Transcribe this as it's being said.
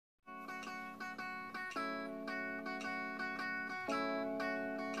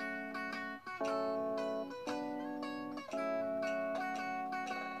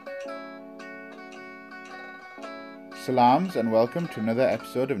Salams and welcome to another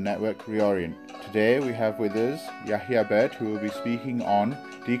episode of Network Reorient. Today we have with us Yahya Bert, who will be speaking on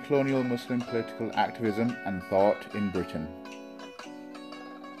decolonial Muslim political activism and thought in Britain.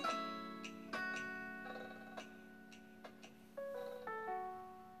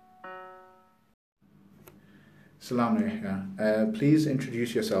 Salam Yahya. Please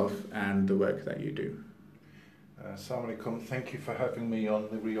introduce yourself and the work that you do. Assalamu alaikum. Thank you for having me on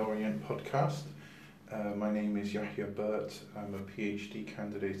the Reorient podcast. My name is Yahya Bert. I'm a PhD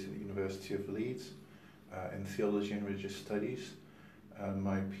candidate at the University of Leeds in Theology and Religious Studies.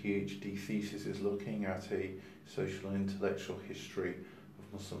 My PhD thesis is looking at a social and intellectual history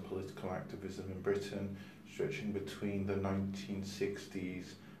of Muslim political activism in Britain, stretching between the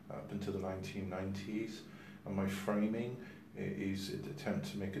 1960s up until the 1990s. And my framing is an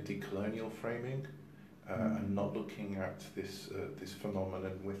attempt to make a decolonial framing and not looking at this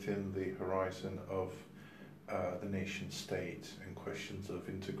phenomenon within the horizon of the nation state and questions of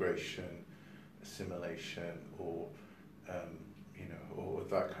integration, assimilation, or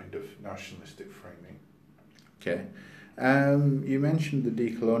that kind of nationalistic framing. Okay. You mentioned the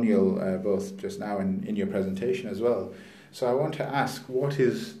decolonial both just now and in your presentation as well. So I want to ask, what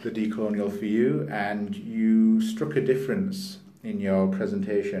is the decolonial for you? And you struck a difference in your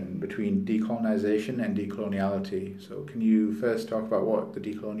presentation between decolonization and decoloniality. So can you first talk about what the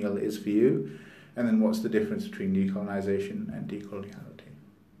decolonial is for you, and then what's the difference between decolonization and decoloniality?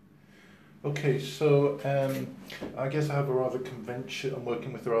 Okay, so I guess I have I'm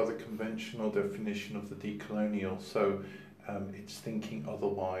working with a rather conventional definition of the decolonial. So it's thinking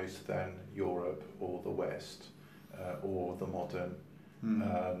otherwise than Europe or the West or the modern in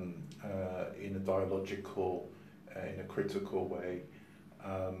a dialogical, in a critical way,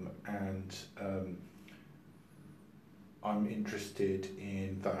 and I'm interested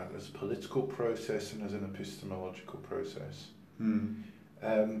in that as a political process and as an epistemological process.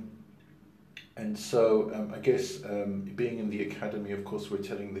 And so I guess being in the academy, of course, we're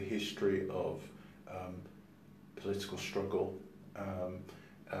telling the history of political struggle,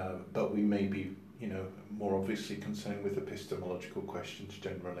 but we may be, more obviously concerned with epistemological questions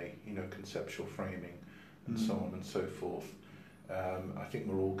generally, conceptual framing and so on and so forth. I think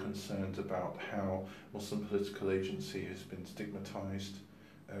we're all concerned about how Muslim political agency has been stigmatized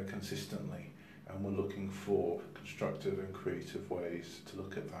consistently, and we're looking for constructive and creative ways to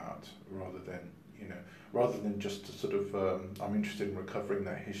look at that rather than just to sort of, I'm interested in recovering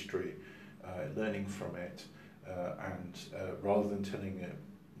that history, learning from it, and rather than telling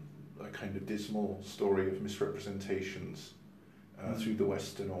a kind of dismal story of misrepresentations through the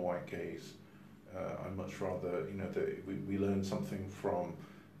Western or white gaze. I'd much rather, that we learn something from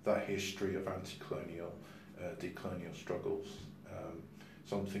that history of anti-colonial, decolonial struggles,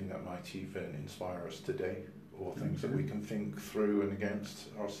 something that might even inspire us today, or things that we can think through and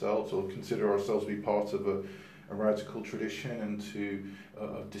against ourselves, or consider ourselves to be part of a radical tradition and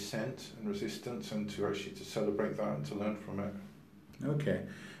of dissent and resistance, and to actually to celebrate that and to learn from it. Okay.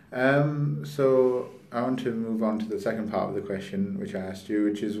 So I want to move on to the second part of the question, which I asked you,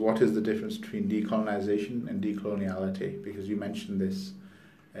 which is what is the difference between decolonization and decoloniality? Because you mentioned this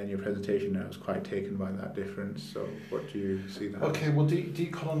in your presentation, and I was quite taken by that difference. So what do you see that? Okay, well,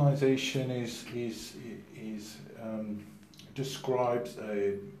 decolonization describes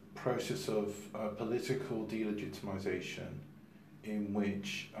a process of political delegitimization in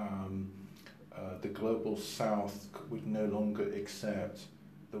which the global South would no longer accept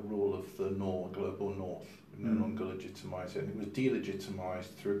the rule of the global North, would no longer legitimize it. And it was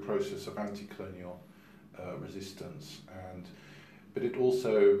delegitimized through a process of anti-colonial resistance. But it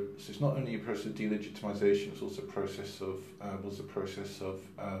also, so it's not only a process of delegitimization, it's also a process of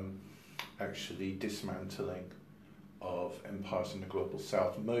actually dismantling of empires in the global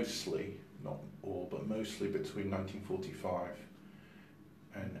South, mostly, not all, but mostly between 1945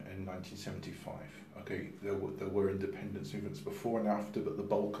 and 1975. Okay, there were independence movements before and after, but the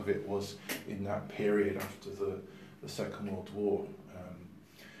bulk of it was in that period after the Second World War,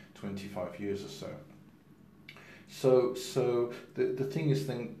 25 years or so. So the thing is,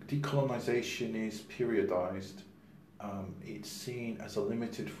 then decolonization is periodized. It's seen as a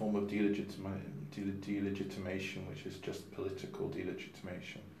limited form of delegitimation, which is just political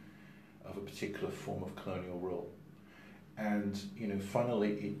delegitimation of a particular form of colonial rule. And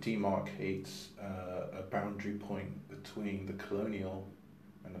finally, it demarcates a boundary point between the colonial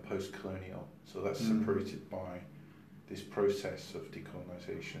and the post-colonial. So that's separated by this process of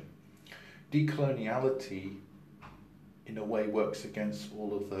decolonization. Decoloniality, in a way, works against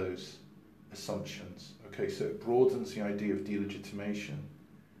all of those assumptions. Okay, so it broadens the idea of delegitimation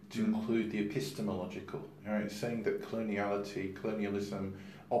to include the epistemological. It's saying that colonialism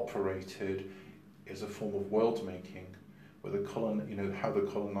operated as a form of world making, where how the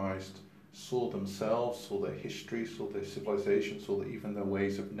colonized saw themselves, saw their history, saw their civilization, saw that even their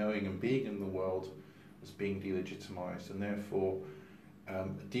ways of knowing and being in the world was being delegitimized, and therefore a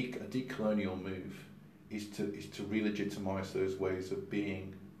decolonial move is to re-legitimize those ways of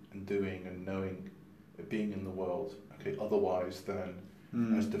being and doing and knowing, being in the world, otherwise than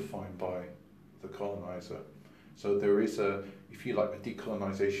as defined by the colonizer. So there is if you like, a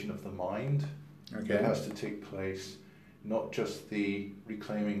decolonization of the mind that has to take place, not just the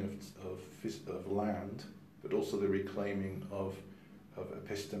reclaiming of land, but also the reclaiming of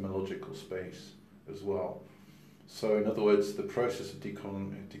epistemological space as well. So in other words, the process of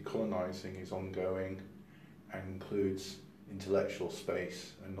decolonizing is ongoing and includes intellectual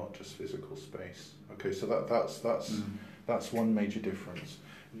space and not just physical space. So that's one major difference.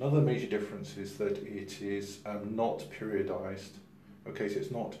 Another major difference is that it is not periodized. So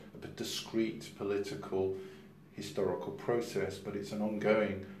it's not a discrete political historical process, but it's an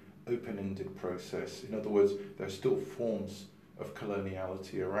ongoing open-ended process. In other words, there are still forms of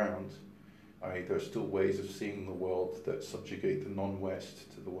coloniality around. There are still ways of seeing the world that subjugate the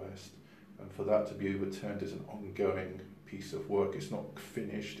non-West to the West, and for that to be overturned is an ongoing piece of work. It's not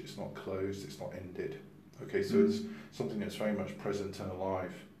finished, it's not closed, it's not ended. So it's something that's very much present and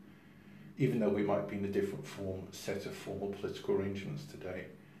alive, even though we might be in a different set of formal political arrangements today.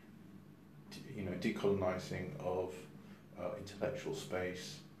 Decolonizing of intellectual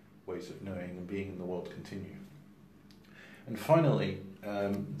space, ways of knowing and being in the world continue. And finally,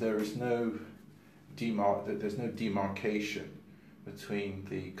 there's no demarcation between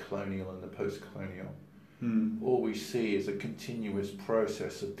the colonial and the post-colonial. All we see is a continuous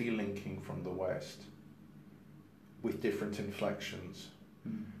process of delinking from the West with different inflections.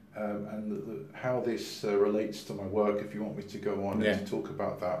 And how this relates to my work, if you want me to go on and to talk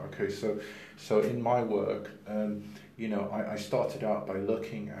about that. So in my work, I started out by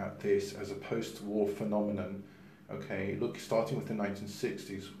looking at this as a post-war phenomenon. Starting with the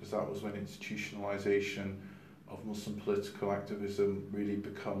 1960s, because that was when institutionalization of Muslim political activism really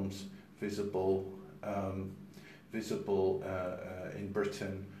becomes visible in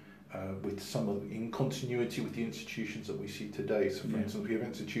Britain. In continuity with the institutions that we see today. So for instance, we have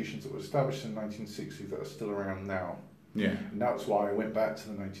institutions that were established in the 1960s that are still around now. And that's why I went back to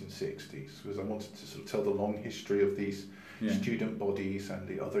the 1960s, because I wanted to sort of tell the long history of these student bodies and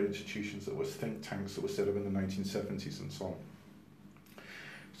the other institutions that were think tanks that were set up in the 1970s and so on.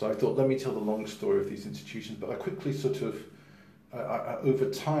 So I thought, let me tell the long story of these institutions, but I quickly over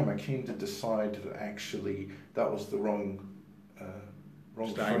time I came to decide that actually that was the wrong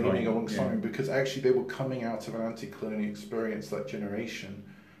framing, wrong sign, because actually they were coming out of an anti-colonial experience. That generation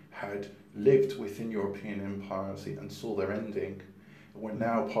had lived within European empires and saw their ending. We're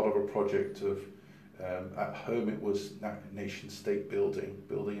now part of a project of, at home it was nation-state building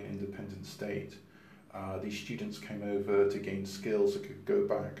an independent state. These students came over to gain skills that could go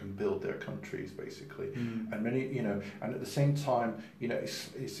back and build their countries, basically. And many, and at the same time, at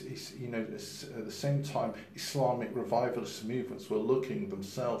the same time, Islamic revivalist movements were looking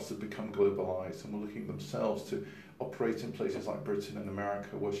themselves to become globalized, and were looking themselves to operate in places like Britain and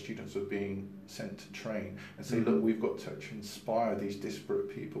America, where students were being sent to train and say, look, we've got to inspire these disparate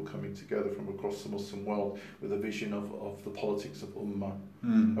people coming together from across the Muslim world with a vision of the politics of Ummah,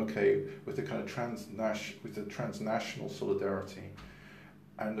 with the kind of transnational solidarity.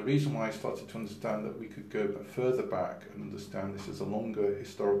 And the reason why I started to understand that we could go further back and understand this as a longer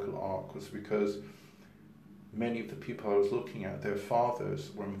historical arc was because many of the people I was looking at, their fathers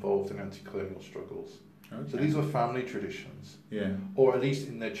were involved in anti-colonial struggles. So these were family traditions, or at least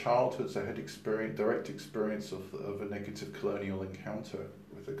in their childhoods they had direct experience of a negative colonial encounter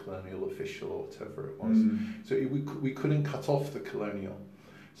with a colonial official or whatever it was. So we couldn't cut off the colonial.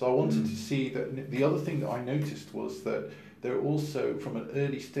 So I wanted to see that. The other thing that I noticed was that they're also, from an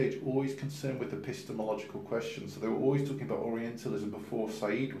early stage, always concerned with epistemological questions. So they were always talking about Orientalism before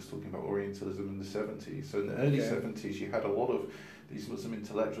Said was talking about Orientalism in the 70s. So in the early 70s, you had a lot of these Muslim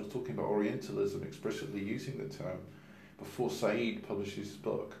intellectuals talking about Orientalism, explicitly using the term, before Said published his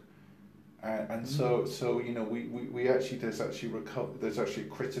book. So we actually there's actually a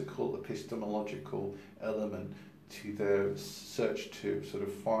critical epistemological element to their search to sort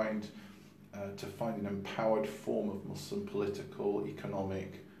of find an empowered form of Muslim political,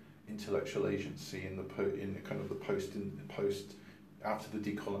 economic, intellectual agency in the post after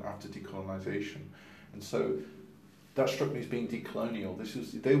decolonization, and so that struck me as being decolonial.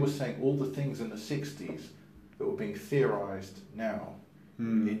 They were saying all the things in the 60s that were being theorized now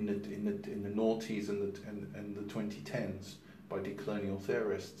in the noughties and the 2010s by decolonial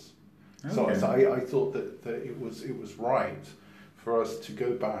theorists. Okay. So I thought that it was right for us to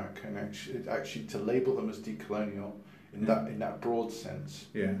go back and actually to label them as decolonial in that broad sense.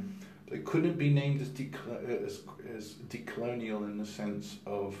 Yeah. They couldn't be named as decolonial in the sense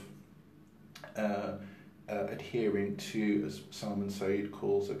of adhering to, as Salman Said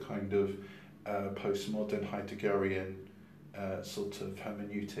calls, a kind of postmodern Heideggerian sort of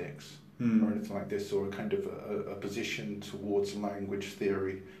hermeneutics or anything like this, or a kind of a position towards language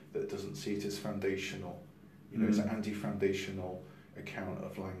theory that doesn't see it as foundational. It's an anti-foundational account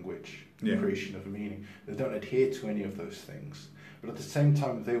of language, creation of meaning. They don't adhere to any of those things, but at the same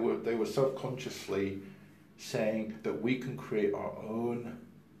time they were self-consciously saying that we can create our own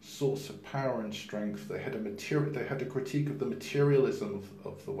source of power and strength. They had a critique of the materialism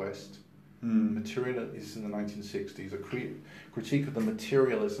of the West. Material is in the 1960s, a critique of the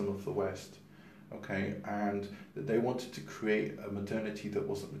materialism of the West. Okay, and that they wanted to create a modernity that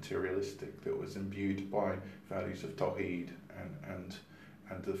wasn't materialistic, that was imbued by values of Tawheed and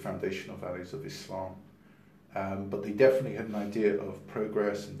the foundational values of Islam. But they definitely had an idea of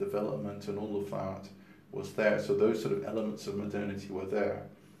progress and development, and all of that was there. So those sort of elements of modernity were there,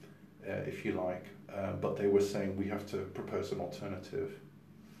 if you like. But they were saying we have to propose an alternative.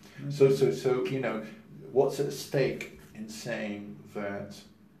 So what's at stake in saying that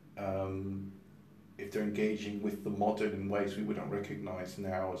if they're engaging with the modern in ways we wouldn't recognise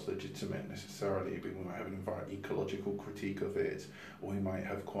now as legitimate necessarily, but we might have an ecological critique of it, or we might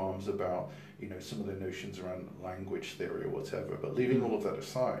have qualms about some of the notions around language theory or whatever. But leaving all of that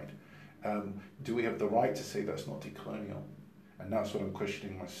aside, do we have the right to say that's not decolonial? And that's what I'm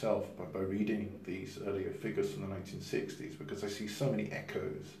questioning myself by reading these earlier figures from the 1960s, because I see so many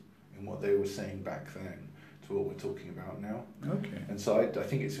echoes in what they were saying back then to what we're talking about now. Okay. And so I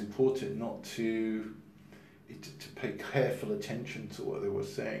think it's important not to pay careful attention to what they were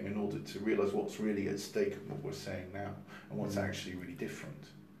saying in order to realise what's really at stake in what we're saying now and what's actually really different.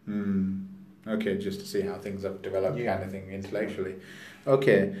 Okay, just to see how things have developed, kind of thing, intellectually.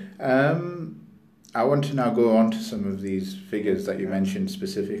 Okay. I want to now go on to some of these figures that you mentioned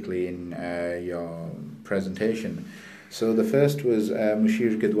specifically in your presentation. So the first was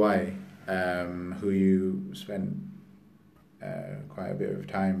Mushir Qidwai, who you spent quite a bit of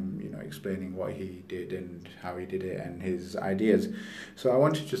time, explaining what he did and how he did it and his ideas. So I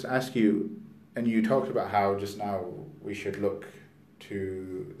want to just ask you, and you talked about how just now we should look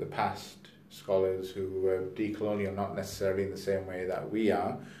to the past scholars who were decolonial, not necessarily in the same way that we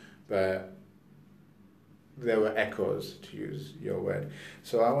are, but there were echoes, to use your word.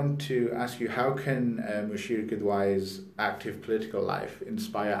 So I want to ask you, how can Mushir Qidwai's active political life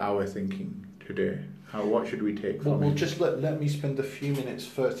inspire our thinking today? What should we take from Well, it? just let me spend a few minutes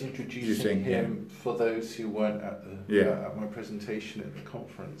first introducing him for those who weren't at at my presentation at the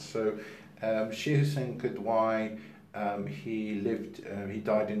conference. So Shir Hussain Qidwai, he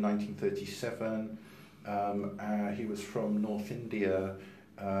died in 1937. He was from North India.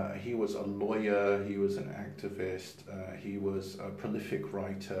 He was a lawyer, he was an activist, he was a prolific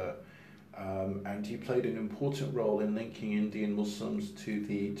writer, and he played an important role in linking Indian Muslims to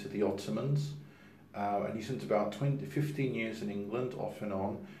the Ottomans. And he spent about 15 years in England, off and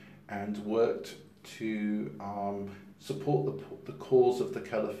on, and worked to support the cause of the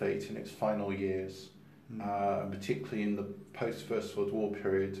Caliphate in its final years. Particularly in the post-First World War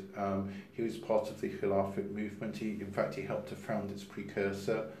period. He was part of the Khilafat movement. He helped to found its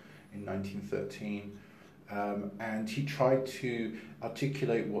precursor in 1913. And he tried to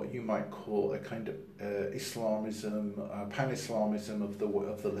articulate what you might call a kind of Islamism, pan-Islamism of the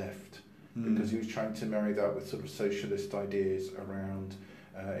left, because he was trying to marry that with sort of socialist ideas around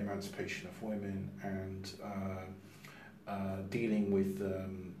emancipation of women and dealing with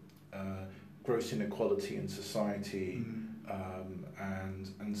gross inequality in society,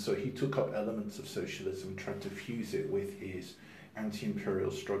 and so he took up elements of socialism and tried to fuse it with his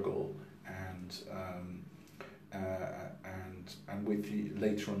anti-imperial struggle and with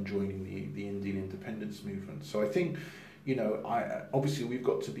later on joining the Indian independence movement. So I think, obviously we've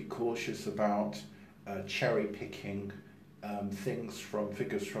got to be cautious about cherry picking things from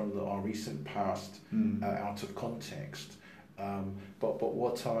figures from our recent past out of context. But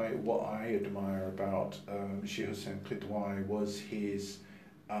what I admire about Shir Hussain Qidwai was his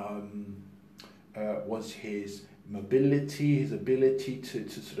mobility, his ability to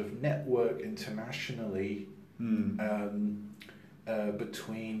sort of network internationally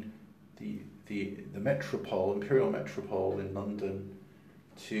between the imperial metropole in London,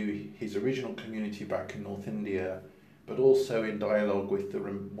 to his original community back in North India, but also in dialogue with the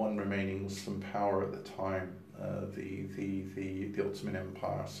one remaining Muslim power at the time, the Ottoman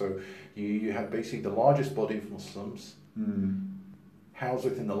Empire. So you had basically the largest body of Muslims housed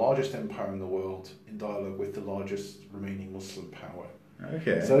within the largest empire in the world in dialogue with the largest remaining Muslim power.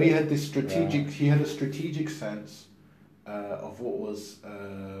 Okay. So he had this strategic. He had a strategic sense of what was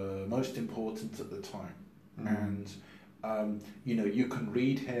most important at the time, and you can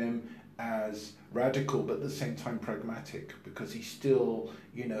read him as radical but at the same time pragmatic, because he still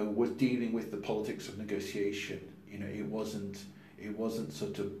was dealing with the politics of negotiation. It wasn't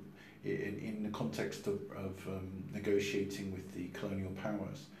sort of in the context of negotiating with the colonial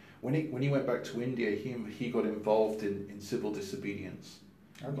powers. When he went back to India, he got involved in civil disobedience,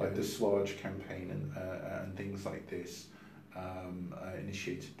 like the Swaraj campaign and things like this,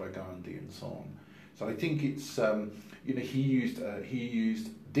 initiated by Gandhi and so on. So I think it's he used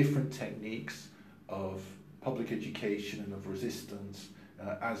different techniques of public education and of resistance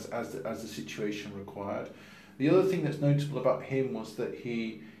as the situation required. The other thing that's notable about him was that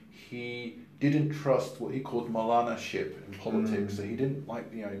he didn't trust what he called Maulana-ship in politics. So he didn't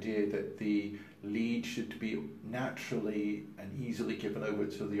like the idea that the lead should be naturally and easily given over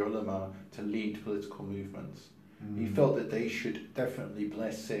to the ulama to lead political movements. He felt that they should definitely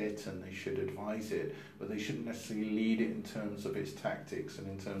bless it and they should advise it, but they shouldn't necessarily lead it in terms of its tactics and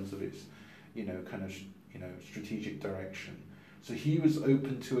in terms of its, strategic direction. So he was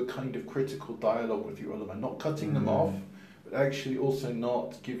open to a kind of critical dialogue with the ulama, not cutting them off, but actually also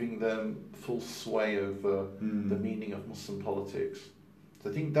not giving them full sway over the meaning of Muslim politics. So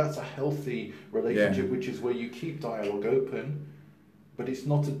I think that's a healthy relationship, which is where you keep dialogue open, but it's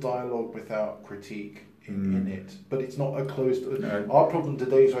not a dialogue without critique in it. But it's not a closed... Our problem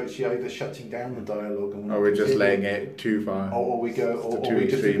today is actually either shutting down the dialogue and we're just laying it too far. Or we go,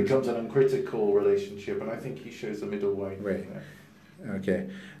 it becomes an uncritical relationship, and I think he shows a middle way. Right. Okay.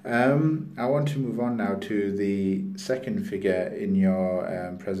 I want to move on now to the second figure in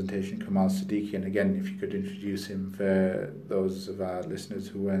your presentation, Kamal Siddiqui. And again, if you could introduce him for those of our listeners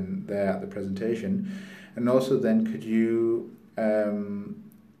who weren't there at the presentation. And also then could you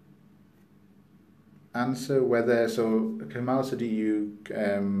answer whether... So Kamal Siddiqui, you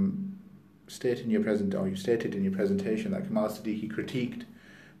stated in your presentation that Kamal Siddiqui critiqued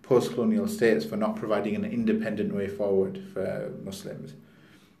post-colonial states for not providing an independent way forward for Muslims.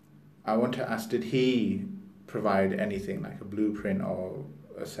 I want to ask, did he provide anything like a blueprint or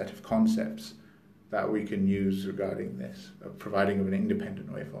a set of concepts that we can use regarding this, of providing of an independent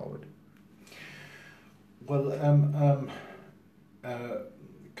way forward? Well,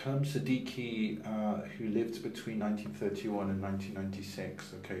 Kamal Siddiqui, who lived between 1931 and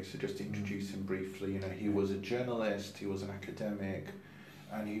 1996, okay, so just to introduce him briefly, he was a journalist, he was an academic,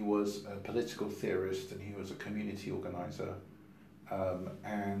 and he was a political theorist, and he was a community organizer,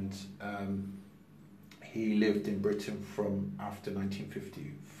 and he lived in Britain from after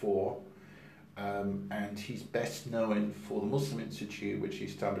 1954, and he's best known for the Muslim Institute, which he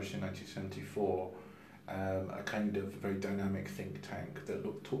established in 1974, a kind of very dynamic think tank that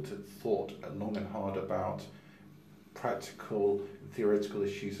thought long and hard about practical and theoretical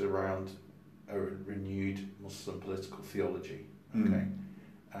issues around a renewed Muslim political theology. Okay.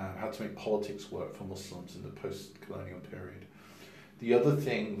 How to make politics work for Muslims in the post-colonial period. The other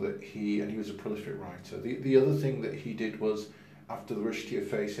thing that and he was a prolific writer, the other thing that he did was, after the Rushdie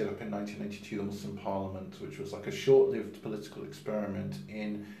Affair, he set up in 1992 the Muslim Parliament, which was like a short-lived political experiment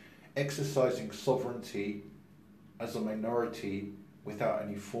in exercising sovereignty as a minority without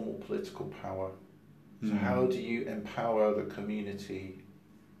any formal political power. So how do you empower the community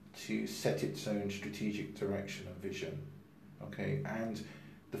to set its own strategic direction and vision? Okay, and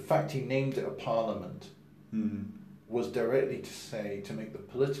the fact he named it a parliament was directly to make the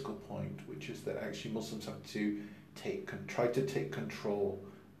political point, which is that actually Muslims have to try to take control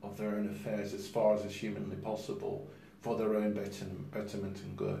of their own affairs as far as is humanly possible for their own betterment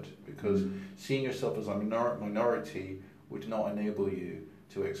and good. Because seeing yourself as a minority would not enable you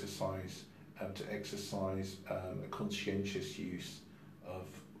to exercise a conscientious use of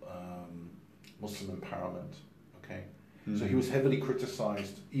Muslim empowerment. Okay. So he was heavily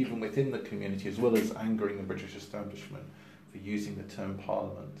criticised, even within the community, as well as angering the British establishment for using the term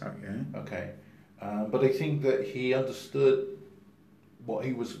parliament. Okay. But I think that he understood what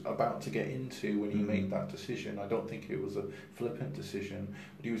he was about to get into when he made that decision. I don't think it was a flippant decision,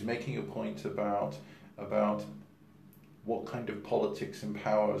 but he was making a point about what kind of politics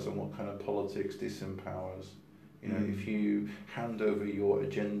empowers and what kind of politics disempowers. If you hand over your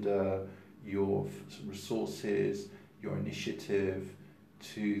agenda, your resources, your initiative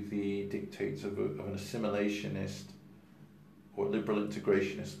to the dictates of an assimilationist or liberal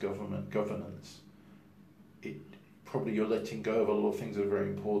integrationist governance, probably you're letting go of a lot of things that are very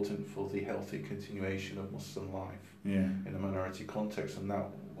important for the healthy continuation of Muslim life in a minority context, and that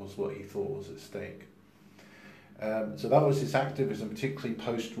was what he thought was at stake. So that was his activism, particularly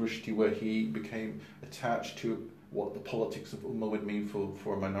post-Rushdie, where he became attached to what the politics of Ummah would mean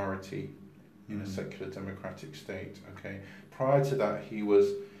for a minority in a secular democratic state. Okay. Prior to that, he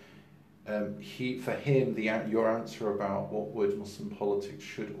was for him your answer about what would Muslim politics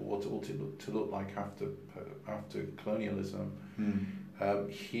should or what ought to look like after colonialism.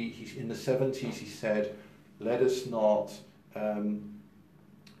 He in the 70s he said, let us not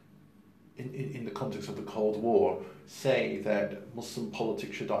in the context of the Cold War say that Muslim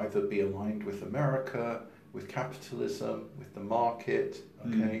politics should either be aligned with America, with capitalism, with the market,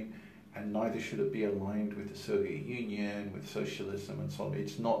 okay, and neither should it be aligned with the Soviet Union, with socialism and so on.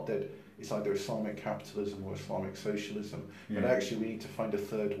 It's not that it's either Islamic capitalism or Islamic socialism, but actually we need to find a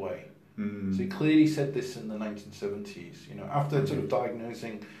third way. So he clearly said this in the 1970s. You know, after sort of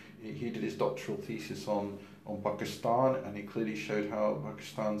diagnosing, he did his doctoral thesis on Pakistan, and he clearly showed how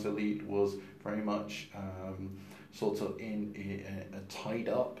Pakistan's elite was very much sort of tied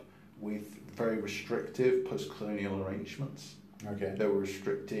up with very restrictive post-colonial arrangements. Okay. They were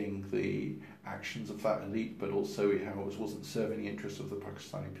restricting the actions of that elite, but also how it wasn't serving the interests of the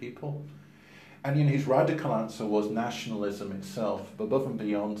Pakistani people. And his radical answer was nationalism itself, but above and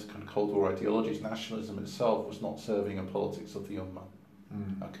beyond kind of Cold War ideologies, nationalism itself was not serving a politics of the Ummah.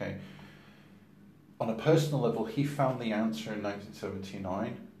 Okay. On a personal level, he found the answer in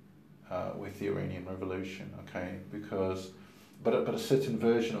 1979 with the Iranian Revolution. Okay, but a certain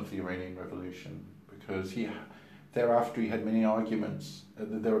version of the Iranian Revolution, because thereafter he had many arguments.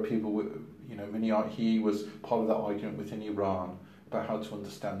 There were people with, he was part of that argument within Iran about how to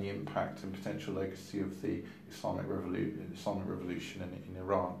understand the impact and potential legacy of the Islamic Revolution in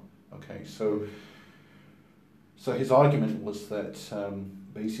Iran. Okay, so his argument was that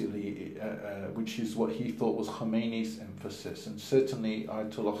basically, which is what he thought was Khomeini's emphasis, and certainly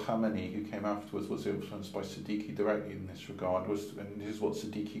Ayatollah Khamenei, who came afterwards, was influenced by Siddiqui directly in this regard. And this is what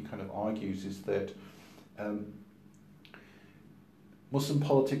Siddiqui kind of argues, is that Muslim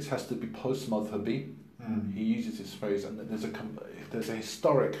politics has to be post-madhhabi. He uses this phrase, and there's a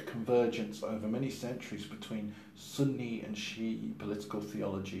historic convergence over many centuries between Sunni and Shi'i political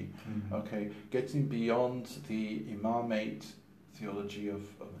theology. Okay, getting beyond the Imamate theology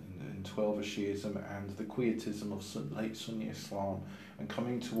in 12 Shi'ism and the Quietism of late Sunni Islam, and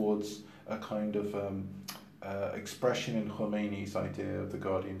coming towards a kind of expression in Khomeini's idea of the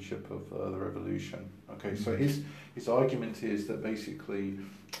guardianship of the revolution. Okay, so his argument is that basically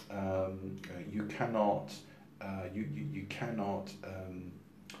you cannot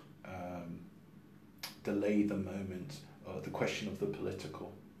delay the moment, the question of the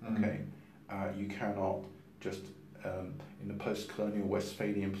political. Okay, you cannot just in the post-colonial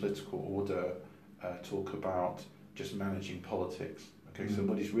Westphalian political order talk about just managing politics. Okay, so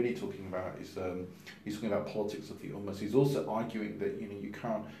what he's really talking about is he's talking about politics of the Ummah. So he's also arguing that you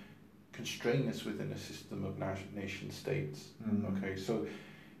can't constrain this within a system of nation states. Okay, so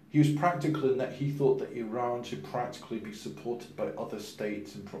he was practical in that he thought that Iran should practically be supported by other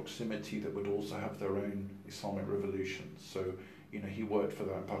states in proximity that would also have their own Islamic revolutions. So he worked for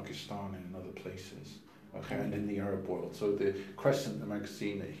that in Pakistan and in other places. Okay, and in the Arab world. So the Crescent, the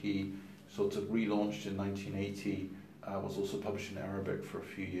magazine that he sort of relaunched in 1980, was also published in Arabic for a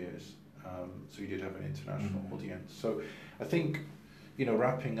few years. So he did have an international audience. So I think,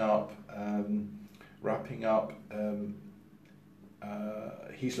 wrapping up,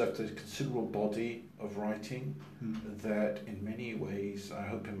 he's left a considerable body of writing that in many ways, I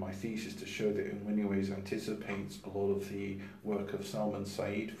hope in my thesis to show that in many ways anticipates a lot of the work of Salman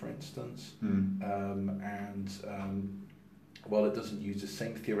Said, for instance. While it doesn't use the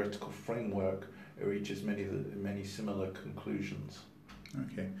same theoretical framework, it reaches many similar conclusions.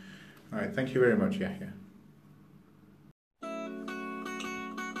 Okay. All right. Thank you very much, Yahya.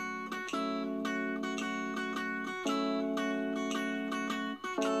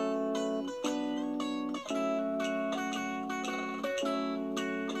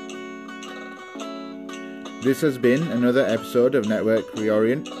 This has been another episode of Network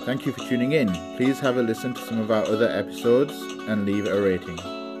Reorient. Thank you for tuning in. Please have a listen to some of our other episodes and leave a rating.